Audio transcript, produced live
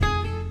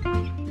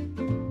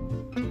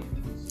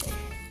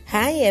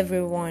Hi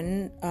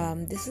everyone.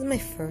 This is my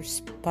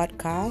first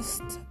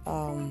podcast.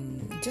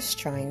 Just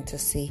trying to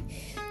see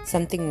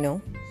something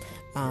new.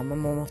 I'm a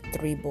mom of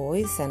three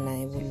boys, and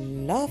I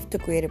would love to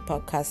create a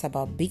podcast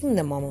about being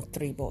the mom of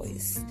three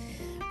boys.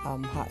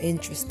 How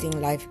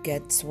interesting life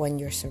gets when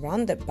you're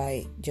surrounded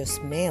by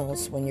just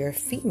males when you're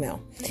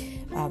female.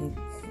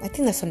 I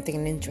think that's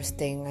something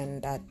interesting,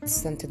 and that's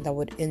something that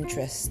would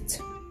interest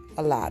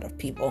a lot of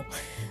people.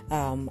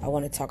 I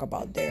want to talk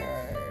about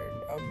their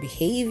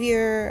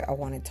behavior. I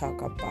want to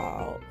talk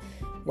about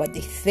what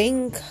they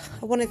think.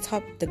 I want to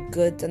talk the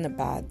good and the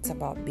bad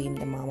about being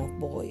the mom of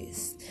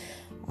boys.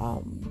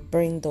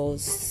 Bring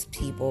those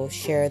people,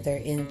 share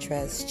their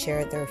interests,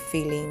 share their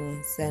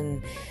feelings,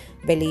 and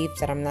believe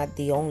that I'm not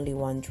the only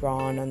one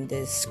drawn on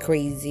this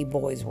crazy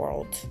boys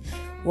world.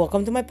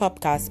 Welcome to my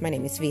podcast. My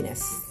name is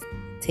Venus.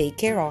 Take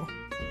care all.